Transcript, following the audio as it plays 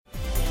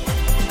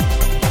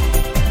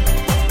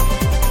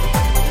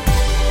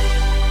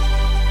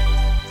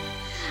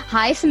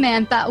Hi,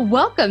 Samantha.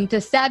 Welcome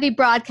to Savvy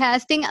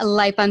Broadcasting,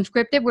 Life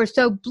Unscripted. We're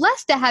so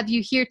blessed to have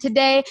you here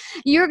today.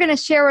 You're going to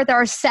share with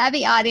our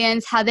savvy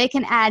audience how they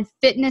can add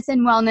fitness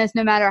and wellness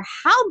no matter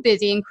how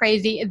busy and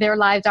crazy their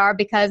lives are,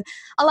 because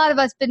a lot of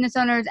us business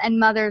owners and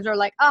mothers are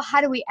like, oh,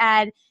 how do we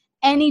add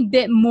any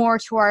bit more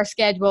to our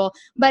schedule?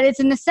 But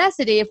it's a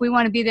necessity if we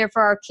want to be there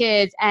for our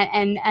kids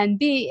and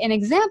be an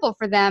example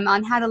for them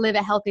on how to live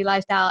a healthy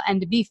lifestyle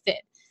and to be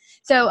fit.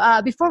 So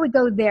before we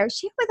go there,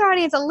 share with our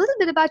audience a little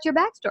bit about your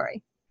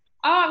backstory.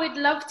 Oh, I would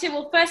love to.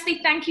 Well,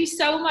 firstly, thank you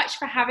so much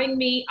for having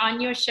me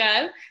on your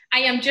show. I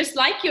am just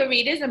like your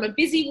readers. I'm a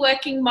busy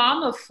working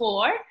mom of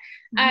 4.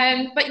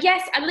 But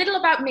yes, a little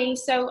about me.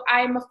 So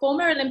I'm a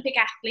former Olympic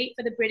athlete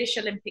for the British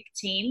Olympic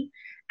team.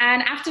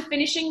 And after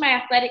finishing my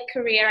athletic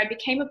career, I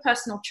became a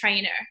personal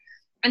trainer.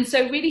 And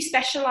so really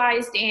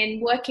specialized in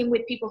working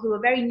with people who are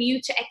very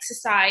new to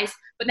exercise,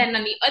 but then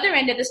on the other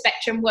end of the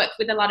spectrum, worked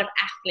with a lot of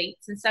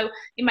athletes. And so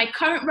in my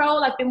current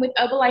role, I've been with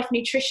Herbalife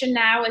Nutrition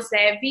now as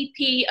their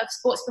VP of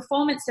Sports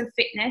Performance and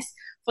Fitness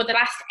for the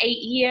last 8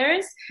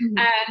 years.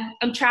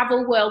 And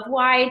travel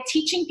worldwide,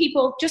 teaching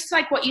people, just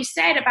like what you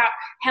said, about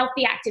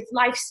healthy, active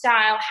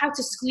lifestyle, how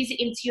to squeeze it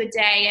into your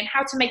day, and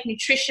how to make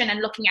nutrition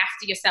and looking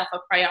after yourself a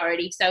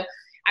priority. So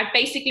I've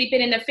basically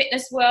been in the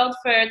fitness world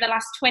for the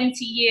last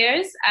 20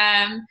 years,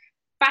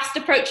 fast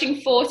approaching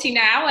 40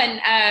 now,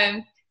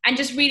 and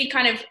just really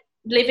kind of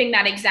living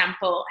that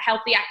example,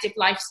 healthy, active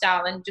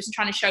lifestyle, and just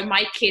trying to show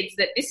my kids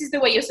that this is the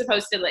way you're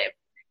supposed to live.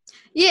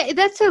 Yeah,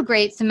 that's so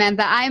great,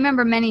 Samantha. I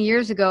remember many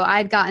years ago,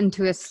 I'd gotten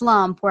to a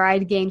slump where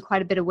I'd gained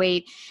quite a bit of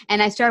weight,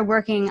 and I started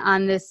working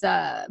on this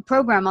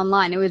program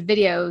online. It was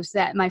videos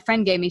that my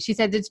friend gave me. She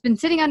said, it's been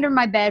sitting under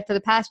my bed for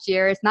the past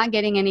year. It's not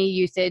getting any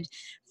usage.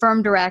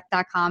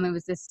 Firmdirect.com. It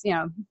was this,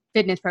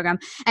 fitness program.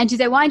 And she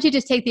said, why don't you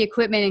just take the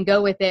equipment and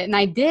go with it? And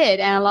I did,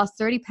 and I lost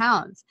 30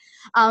 pounds.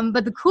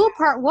 But the cool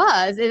part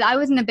is I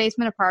was in a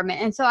basement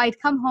apartment, and so I'd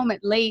come home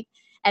late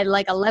at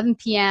like 11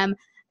 p.m.,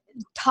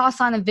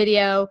 toss on a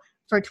video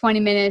for 20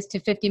 minutes to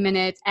 50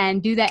 minutes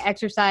and do that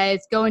exercise,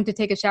 go in to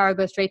take a shower,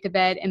 go straight to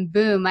bed, and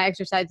boom, my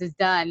exercise is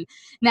done.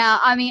 Now,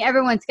 I mean,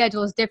 everyone's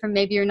schedule is different.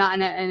 Maybe you're not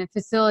in a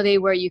facility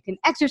where you can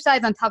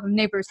exercise on top of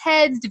neighbors'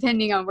 heads,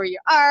 depending on where you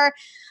are.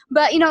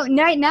 But,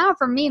 right now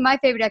for me, my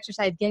favorite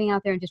exercise is getting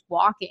out there and just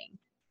walking.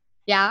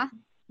 Yeah.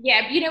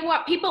 Yeah, you know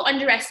what? People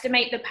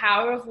underestimate the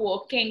power of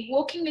walking.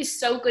 Walking is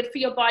so good for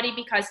your body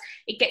because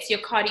it gets your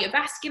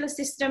cardiovascular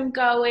system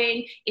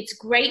going. It's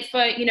great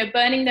for,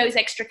 burning those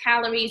extra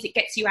calories. It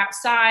gets you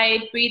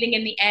outside, breathing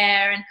in the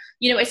air. And,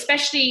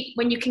 especially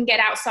when you can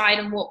get outside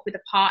and walk with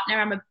a partner.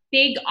 I'm a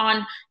big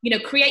on,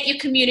 create your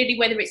community,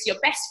 whether it's your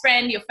best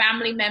friend, your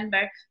family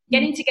member,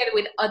 getting together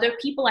with other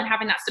people and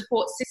having that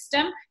support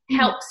system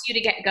helps you to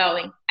get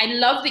going. I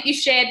love that you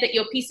shared that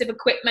your piece of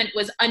equipment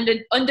was under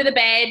the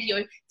bed,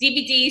 your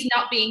DVDs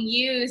not being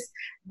used.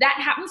 That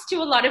happens to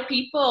a lot of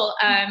people.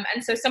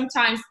 And so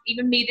sometimes,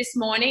 even me this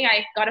morning,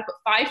 I got up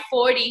at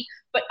 5:40,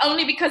 but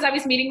only because I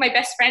was meeting my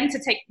best friend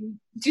to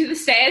do the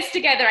stairs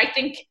together. I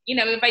think,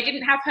 if I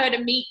didn't have her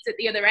to meet at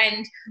the other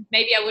end,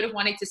 maybe I would have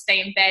wanted to stay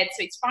in bed.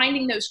 So it's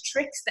finding those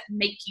tricks that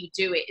make you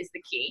do it is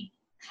the key.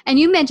 And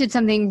you mentioned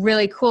something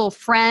really cool.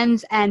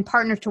 Friends and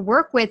partners to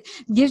work with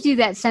gives you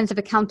that sense of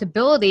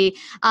accountability.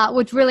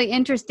 What's really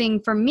interesting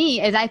for me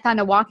is I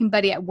found a walking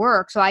buddy at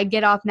work. So I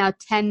get off now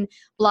 10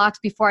 blocks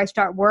before I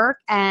start work,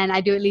 and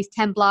I do at least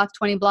 10 blocks,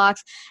 20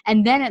 blocks.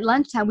 And then at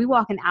lunchtime, we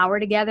walk an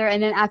hour together.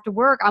 And then after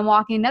work, I'm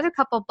walking another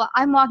couple,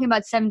 I'm walking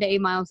about 7 to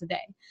 8 miles a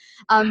day.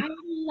 I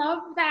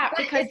love that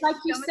because like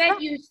you said,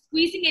 you're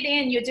squeezing it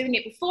in. You're doing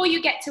it before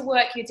you get to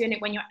work. You're doing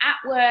it when you're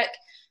at work.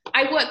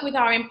 I work with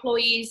our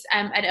employees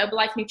at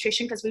Herbalife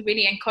Nutrition because we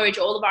really encourage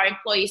all of our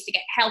employees to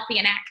get healthy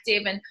and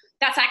active. And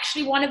that's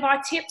actually one of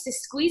our tips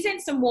is squeeze in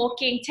some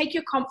walking, take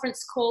your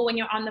conference call when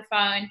you're on the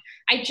phone.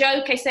 I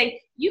joke, I say,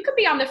 you could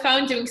be on the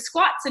phone doing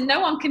squats and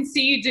no one can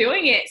see you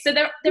doing it. So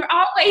there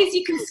are ways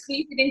you can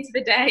squeeze it into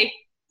the day.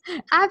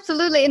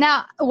 Absolutely.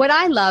 Now, what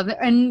I love,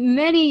 and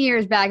many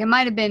years back, it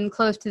might have been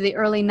close to the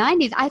early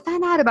 90s, I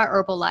found out about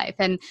Herbalife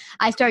and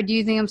I started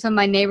using them. Some of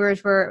my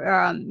neighbors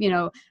were,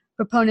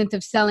 proponents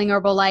of selling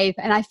Herbalife,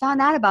 and I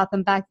found out about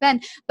them back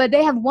then. But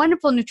they have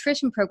wonderful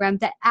nutrition programs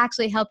that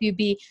actually help you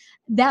be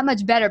that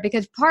much better,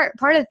 because part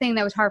of the thing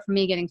that was hard for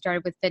me getting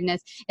started with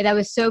fitness is I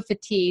was so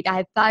fatigued. I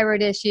had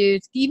thyroid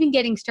issues. Even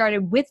getting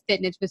started with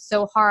fitness was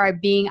so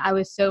hard, being I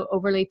was so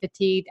overly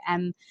fatigued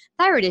and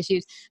thyroid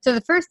issues. So the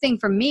first thing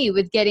for me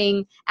was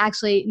getting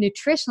actually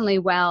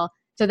nutritionally well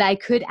so that I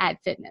could add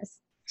fitness.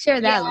 Share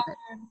that a little bit.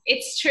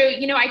 It's true.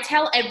 I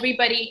tell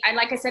everybody,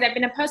 like I said, I've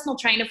been a personal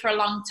trainer for a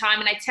long time,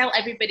 and I tell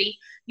everybody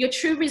your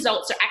true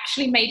results are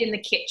actually made in the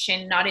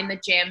kitchen, not in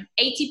the gym.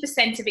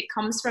 80% of it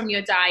comes from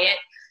your diet.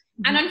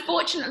 And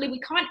unfortunately, we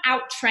can't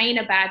out-train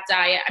a bad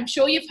diet. I'm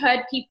sure you've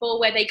heard people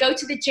where they go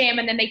to the gym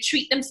and then they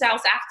treat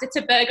themselves after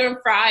to burger and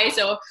fries,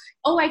 or,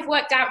 oh, I've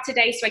worked out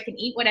today so I can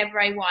eat whatever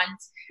I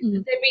want.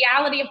 The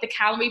reality of the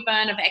calorie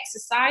burn of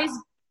exercise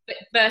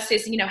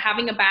versus,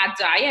 having a bad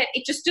diet,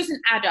 it just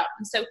doesn't add up.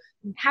 And so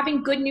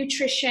having good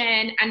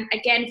nutrition and,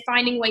 again,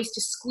 finding ways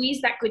to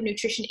squeeze that good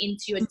nutrition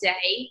into your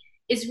day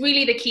is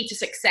really the key to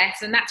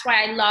success. And that's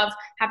why I love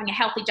having a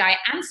healthy diet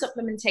and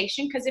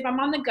supplementation, because if I'm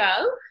on the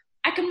go,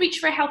 I can reach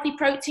for a healthy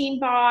protein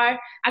bar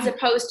as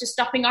opposed to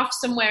stopping off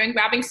somewhere and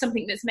grabbing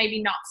something that's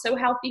maybe not so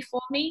healthy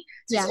for me.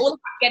 So It's all about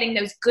getting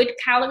those good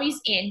calories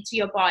into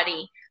your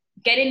body,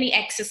 getting the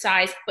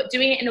exercise, but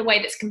doing it in a way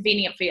that's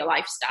convenient for your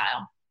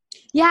lifestyle.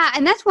 Yeah,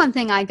 and that's one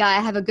thing I got.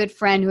 I have a good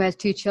friend who has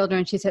 2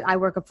 children. She said, I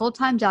work a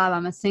full-time job.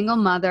 I'm a single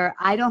mother.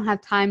 I don't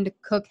have time to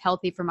cook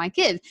healthy for my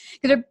kids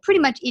because they're pretty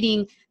much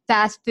eating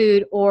fast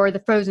food or the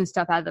frozen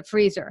stuff out of the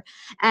freezer.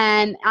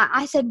 And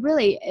I said,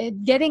 really,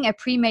 getting a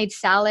pre-made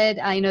salad,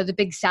 the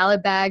big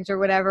salad bags or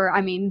whatever,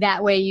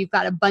 that way you've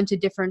got a bunch of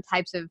different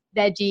types of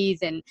veggies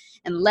and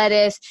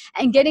lettuce,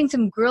 and getting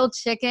some grilled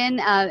chicken,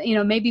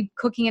 maybe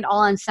cooking it all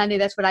on Sunday.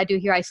 That's what I do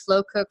here. I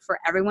slow cook for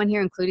everyone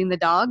here, including the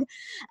dog.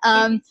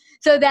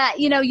 So that,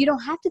 you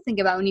don't have to think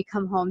about when you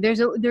come home. There's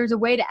a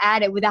way to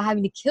add it without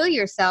having to kill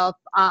yourself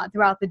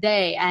throughout the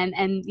day.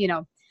 And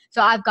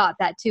so I've got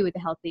that too with the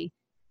healthy,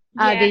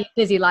 the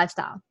busy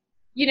lifestyle.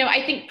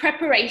 I think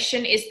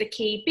preparation is the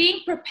key.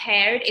 Being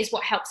prepared is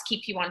what helps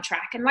keep you on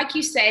track. And like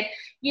you said,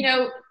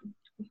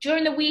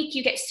 during the week,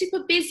 you get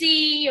super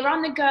busy, you're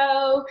on the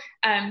go,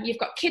 you've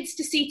got kids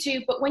to see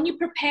to, but when you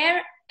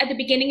prepare at the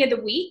beginning of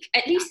the week,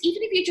 at least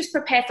even if you just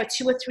prepare for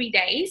 2 or 3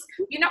 days,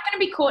 you're not going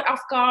to be caught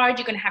off guard.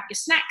 You're going to have your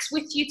snacks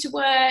with you to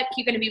work.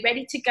 You're going to be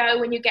ready to go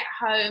when you get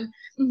home.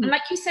 And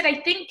like you said, I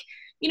think,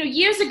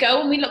 years ago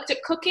when we looked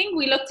at cooking,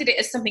 we looked at it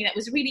as something that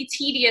was really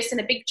tedious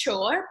and a big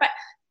chore. But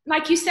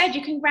like you said,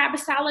 you can grab a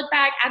salad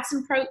bag, add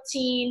some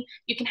protein.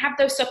 You can have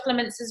those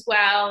supplements as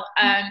well.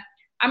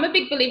 I'm a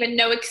big believer in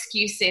no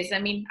excuses.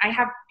 I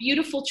have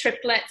beautiful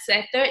triplets.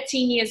 They're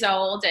 13 years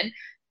old. And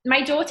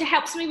my daughter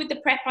helps me with the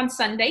prep on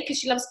Sunday because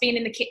she loves being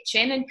in the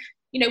kitchen and,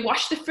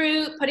 wash the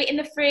fruit, put it in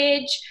the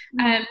fridge.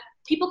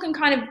 People can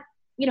kind of,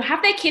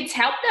 have their kids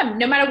help them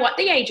no matter what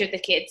the age of the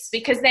kids,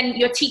 because then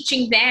you're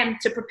teaching them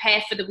to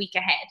prepare for the week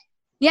ahead.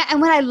 Yeah,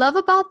 and what I love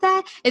about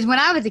that is when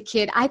I was a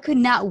kid, I could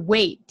not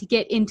wait to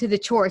get into the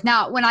chores.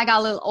 Now, when I got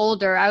a little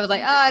older, I was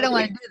like, I don't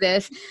want to do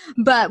this.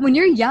 But when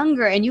you're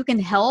younger and you can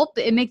help,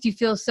 it makes you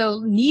feel so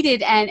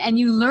needed, and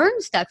you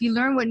learn stuff. You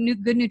learn what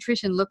good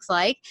nutrition looks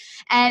like,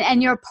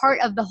 and you're a part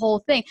of the whole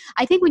thing.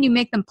 I think when you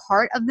make them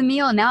part of the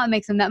meal, now it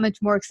makes them that much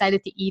more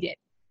excited to eat it.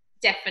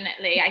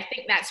 Definitely. I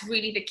think that's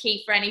really the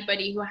key for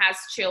anybody who has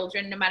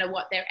children, no matter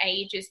what their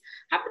age is.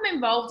 Have them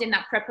involved in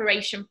that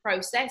preparation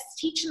process.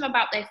 Teach them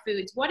about their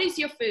foods. What is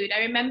your food?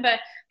 I remember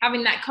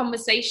having that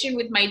conversation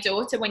with my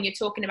daughter when you're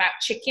talking about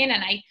chicken,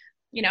 and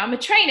I'm a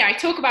trainer. I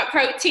talk about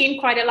protein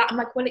quite a lot. I'm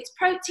like, well, it's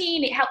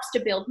protein. It helps to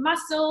build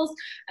muscles.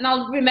 And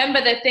I'll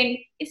remember the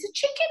thing, is a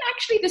chicken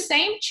actually the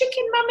same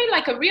chicken, Mummy?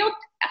 Like a real...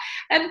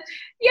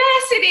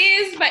 yes, it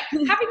is. But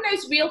having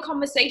those real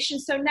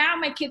conversations. So now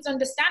my kids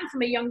understand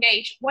from a young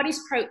age, what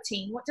is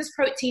protein? What does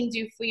protein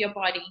do for your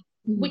body?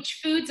 Which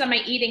foods am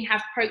I eating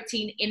have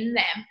protein in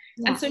them?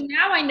 And so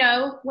now I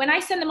know when I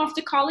send them off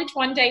to college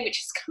one day,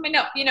 which is coming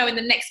up, in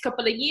the next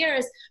couple of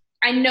years,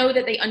 I know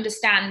that they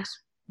understand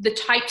the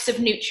types of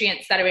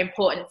nutrients that are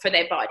important for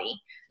their body.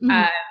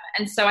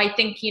 And so I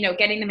think,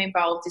 getting them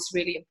involved is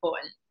really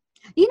important.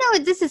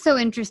 This is so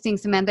interesting,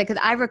 Samantha, because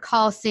I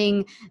recall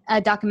seeing a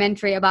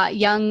documentary about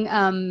young,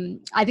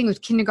 I think it was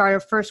kindergarten or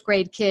first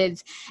grade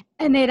kids,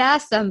 and they'd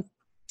asked them,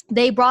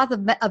 they brought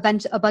a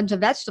bunch of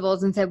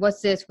vegetables and said,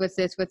 what's this, what's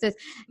this, what's this?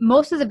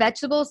 Most of the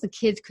vegetables the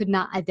kids could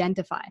not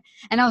identify.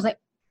 And I was like,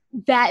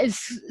 that is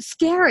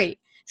scary.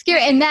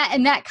 And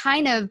that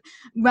kind of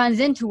runs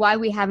into why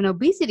we have an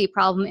obesity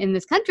problem in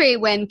this country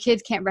when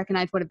kids can't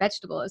recognize what a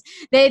vegetable is.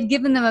 They had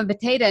given them a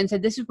potato and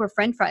said, this is where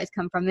French fries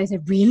come from. They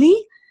said,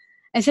 really?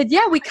 I said,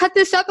 yeah, we cut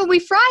this up and we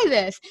fry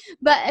this.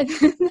 But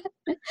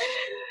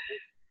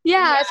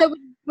yeah, so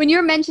when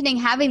you're mentioning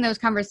having those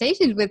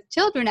conversations with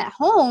children at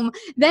home,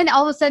 then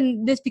all of a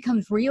sudden this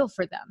becomes real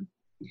for them.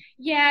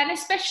 Yeah, and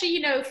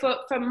especially,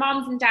 for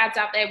moms and dads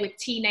out there with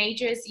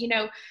teenagers,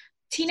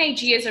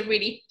 teenage years are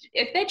really,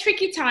 they're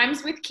tricky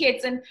times with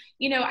kids. And,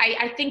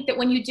 I think that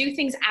when you do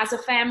things as a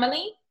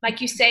family, like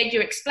you said,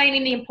 you're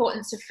explaining the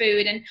importance of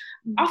food. And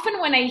often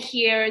when I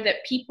hear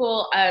that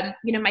people,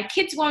 my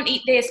kids won't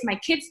eat this, my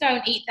kids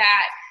don't eat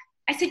that,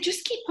 I said,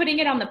 just keep putting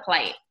it on the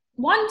plate.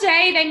 One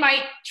day they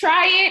might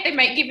try it, they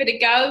might give it a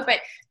go, but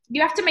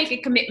you have to make a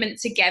commitment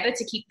together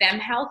to keep them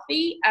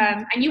healthy,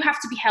 and you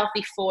have to be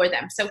healthy for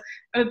them. So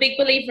I'm a big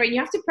believer in you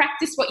have to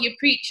practice what you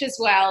preach as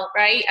well,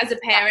 right? As a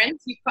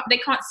parent, they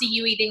can't see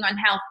you eating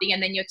unhealthy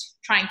and then you're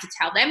trying to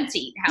tell them to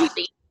eat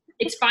healthy.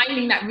 It's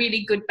finding that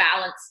really good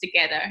balance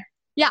together.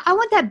 Yeah, I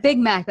want that Big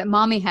Mac that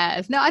mommy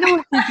has. No, I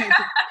don't want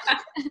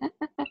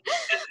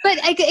But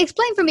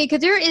explain for me,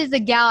 because there is a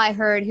gal I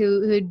heard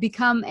who'd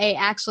become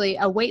actually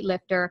a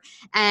weightlifter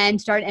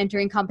and started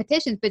entering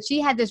competitions. But she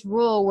had this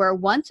rule where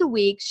once a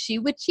week she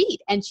would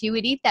cheat and she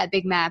would eat that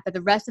Big Mac, but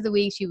the rest of the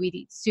week she would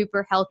eat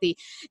super healthy.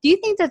 Do you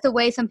think that's the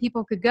way some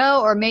people could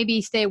go, or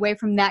maybe stay away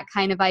from that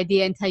kind of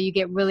idea until you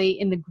get really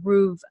in the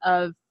groove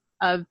of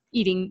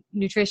eating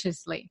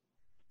nutritiously?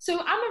 So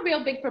I'm a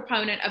real big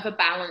proponent of a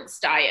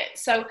balanced diet.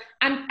 So,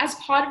 and as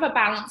part of a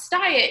balanced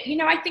diet,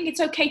 I think it's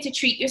okay to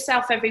treat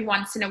yourself every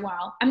once in a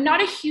while. I'm not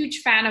a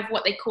huge fan of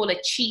what they call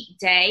a cheat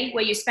day,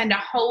 where you spend a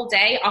whole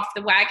day off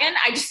the wagon.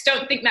 I just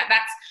don't think that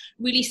that's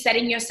really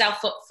setting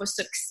yourself up for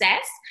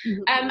success.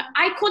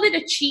 I call it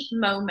a cheat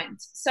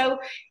moment. So,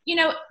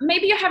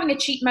 maybe you're having a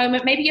cheat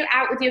moment. Maybe you're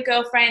out with your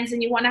girlfriends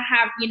and you want to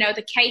have,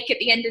 the cake at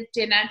the end of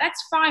dinner.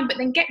 That's fine. But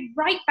then get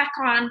right back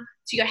on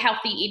to your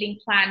healthy eating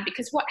plan,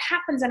 because what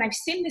happens, and I've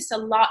seen this a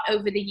lot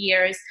over the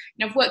years,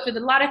 I've worked with a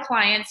lot of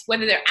clients,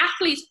 whether they're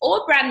athletes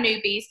or brand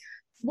newbies,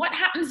 what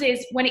happens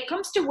is when it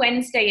comes to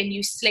Wednesday and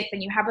you slip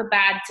and you have a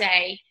bad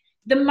day,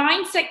 the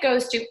mindset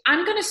goes to,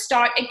 I'm going to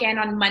start again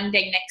on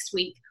Monday next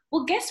week.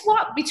 Well, guess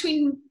what?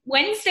 Between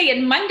Wednesday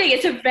and Monday,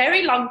 it's a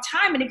very long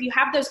time. And if you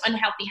have those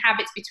unhealthy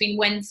habits between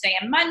Wednesday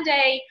and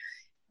Monday,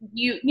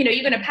 you're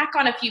going to pack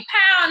on a few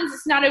pounds.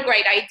 It's not a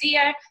great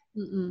idea.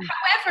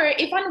 However,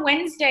 if on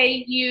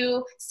Wednesday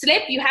you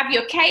slip, you have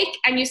your cake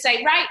and you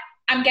say, right,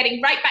 I'm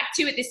getting right back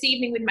to it this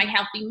evening with my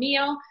healthy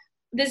meal,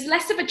 there's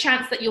less of a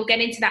chance that you'll get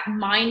into that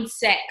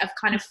mindset of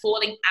kind of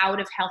falling out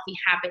of healthy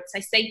habits.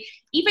 I say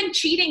even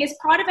cheating is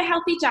part of a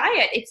healthy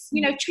diet. It's,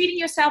 treating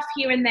yourself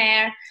here and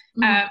there.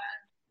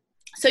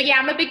 So yeah,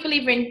 I'm a big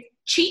believer in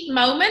cheat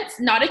moments,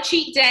 not a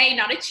cheat day,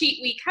 not a cheat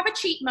week. Have a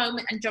cheat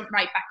moment and jump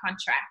right back on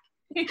track.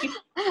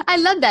 I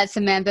love that,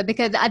 Samantha,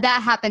 because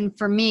that happened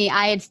for me.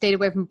 I had stayed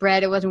away from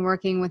bread. It wasn't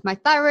working with my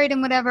thyroid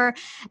and whatever.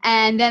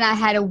 And then I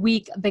had a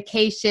week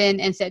vacation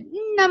and said,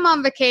 I'm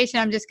on vacation.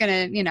 I'm just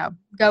going to,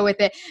 go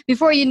with it.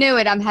 Before you knew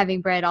it, I'm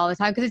having bread all the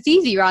time because it's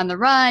easy. You're on the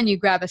run. You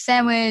grab a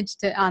sandwich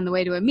on the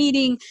way to a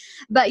meeting.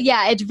 But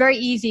yeah, it's very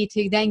easy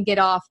to then get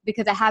off,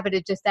 because a habit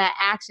is just that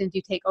actions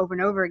you take over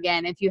and over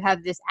again. If you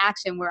have this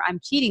action where I'm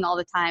cheating all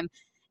the time,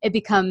 it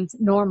becomes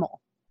normal.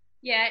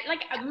 Yeah,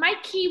 like my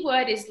key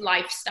word is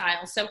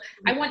lifestyle. So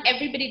I want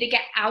everybody to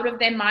get out of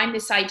their mind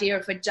this idea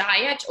of a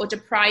diet or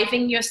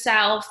depriving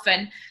yourself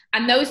and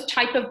those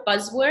type of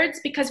buzzwords,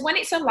 because when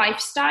it's a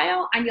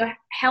lifestyle and your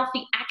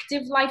healthy,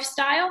 active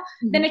lifestyle,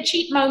 then a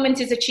cheat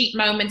moment is a cheat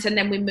moment and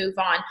then we move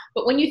on.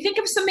 But when you think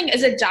of something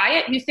as a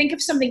diet, you think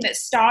of something that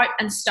starts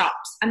and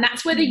stops. And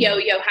that's where the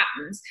yo-yo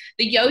happens.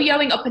 The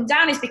yo-yoing up and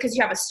down is because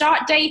you have a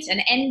start date,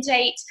 an end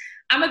date.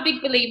 I'm a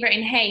big believer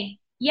in, hey,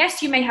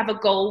 yes, you may have a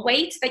goal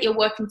weight that you're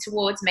working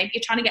towards. Maybe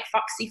you're trying to get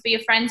foxy for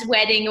your friend's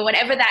wedding or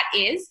whatever that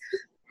is.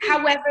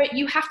 However,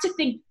 you have to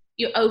think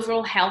your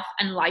overall health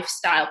and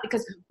lifestyle,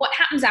 because what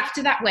happens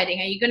after that wedding?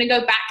 Are you going to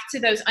go back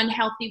to those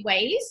unhealthy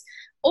ways,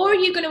 or are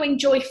you going to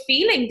enjoy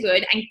feeling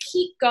good and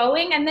keep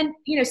going and then,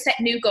 set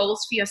new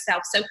goals for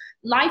yourself? So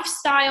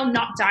lifestyle,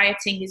 not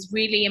dieting, is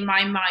really, in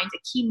my mind, a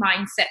key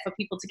mindset for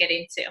people to get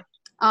into.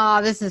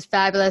 Oh, this is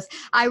fabulous.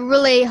 I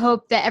really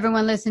hope that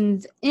everyone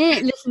listening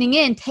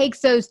in takes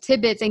those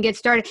tidbits and get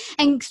started,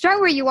 and start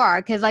where you are.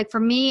 Because like for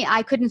me,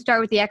 I couldn't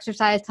start with the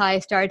exercise till I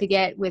started to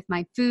get with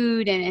my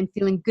food and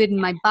feeling good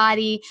in my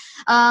body.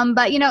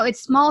 But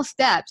it's small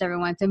steps,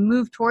 everyone, to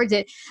move towards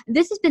it.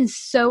 This has been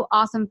so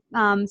awesome,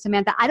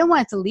 Samantha. I don't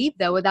want us to leave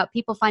though without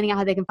people finding out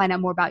how they can find out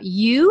more about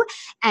you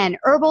and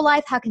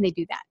Herbalife. How can they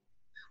do that?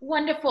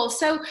 Wonderful.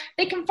 So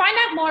they can find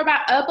out more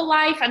about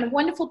Herbalife and the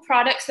wonderful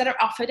products that are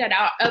offered at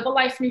our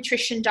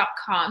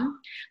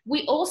herbalifenutrition.com.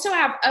 We also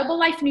have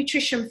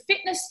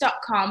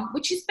herbalifenutritionfitness.com,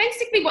 which is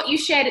basically what you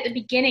shared at the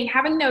beginning,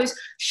 having those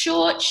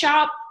short,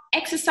 sharp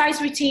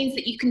exercise routines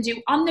that you can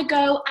do on the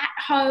go, at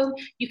home.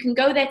 You can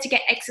go there to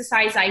get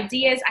exercise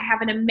ideas. I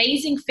have an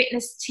amazing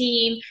fitness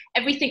team,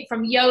 everything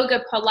from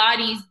yoga,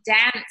 Pilates,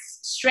 dance,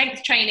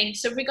 strength training.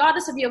 So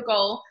regardless of your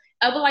goal,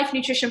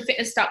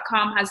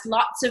 herbalifenutritionfitness.com has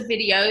lots of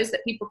videos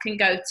that people can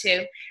go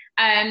to.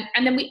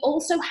 And then we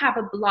also have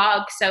a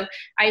blog. So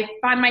I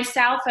find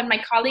myself and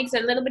my colleagues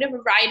are a little bit of a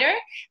writer.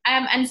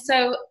 And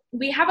so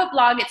we have a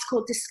blog. It's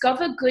called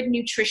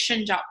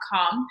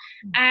discovergoodnutrition.com.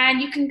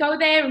 And you can go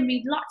there and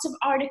read lots of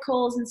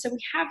articles. And so we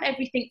have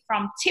everything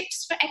from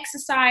tips for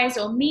exercise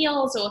or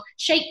meals or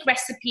shake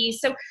recipes.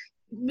 So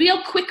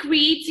real quick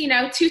reads,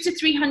 200 to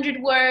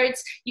 300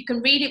 words. You can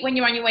read it when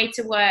you're on your way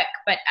to work.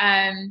 But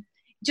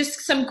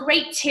just some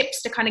great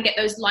tips to kind of get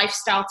those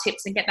lifestyle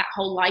tips and get that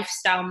whole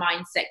lifestyle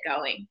mindset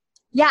going.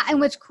 Yeah. And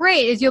what's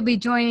great is you'll be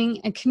joining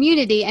a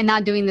community and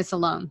not doing this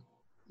alone.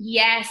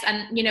 Yes.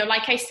 And,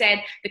 like I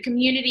said, the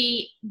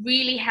community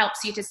really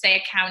helps you to stay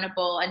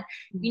accountable. And,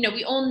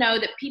 we all know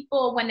that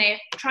people, when they're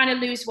trying to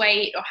lose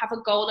weight or have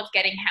a goal of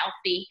getting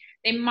healthy,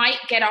 they might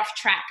get off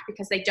track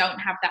because they don't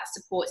have that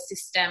support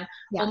system,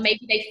 Yeah. or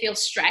maybe they feel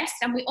stressed.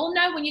 And we all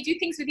know when you do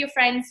things with your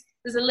friends,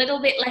 there's a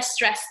little bit less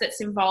stress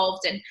that's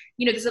involved. And,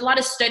 there's a lot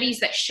of studies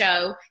that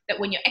show that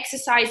when you're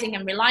exercising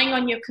and relying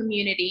on your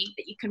community,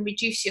 that you can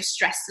reduce your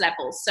stress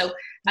levels. So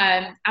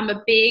I'm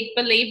a big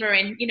believer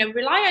in,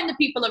 rely on the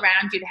people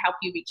around you to help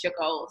you reach your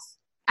goals.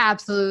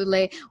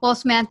 Absolutely. Well,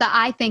 Samantha,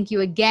 I thank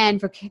you again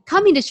for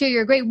coming to share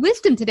your great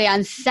wisdom today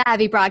on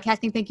Savvy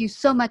Broadcasting. Thank you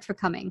so much for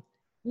coming.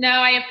 No,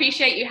 I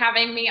appreciate you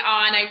having me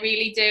on. I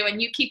really do.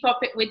 And you keep up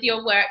with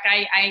your work.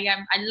 I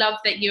love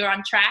that you're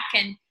on track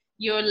and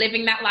you're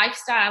living that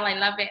lifestyle. I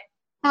love it.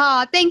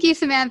 Oh, thank you,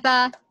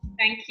 Samantha.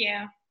 Thank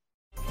you.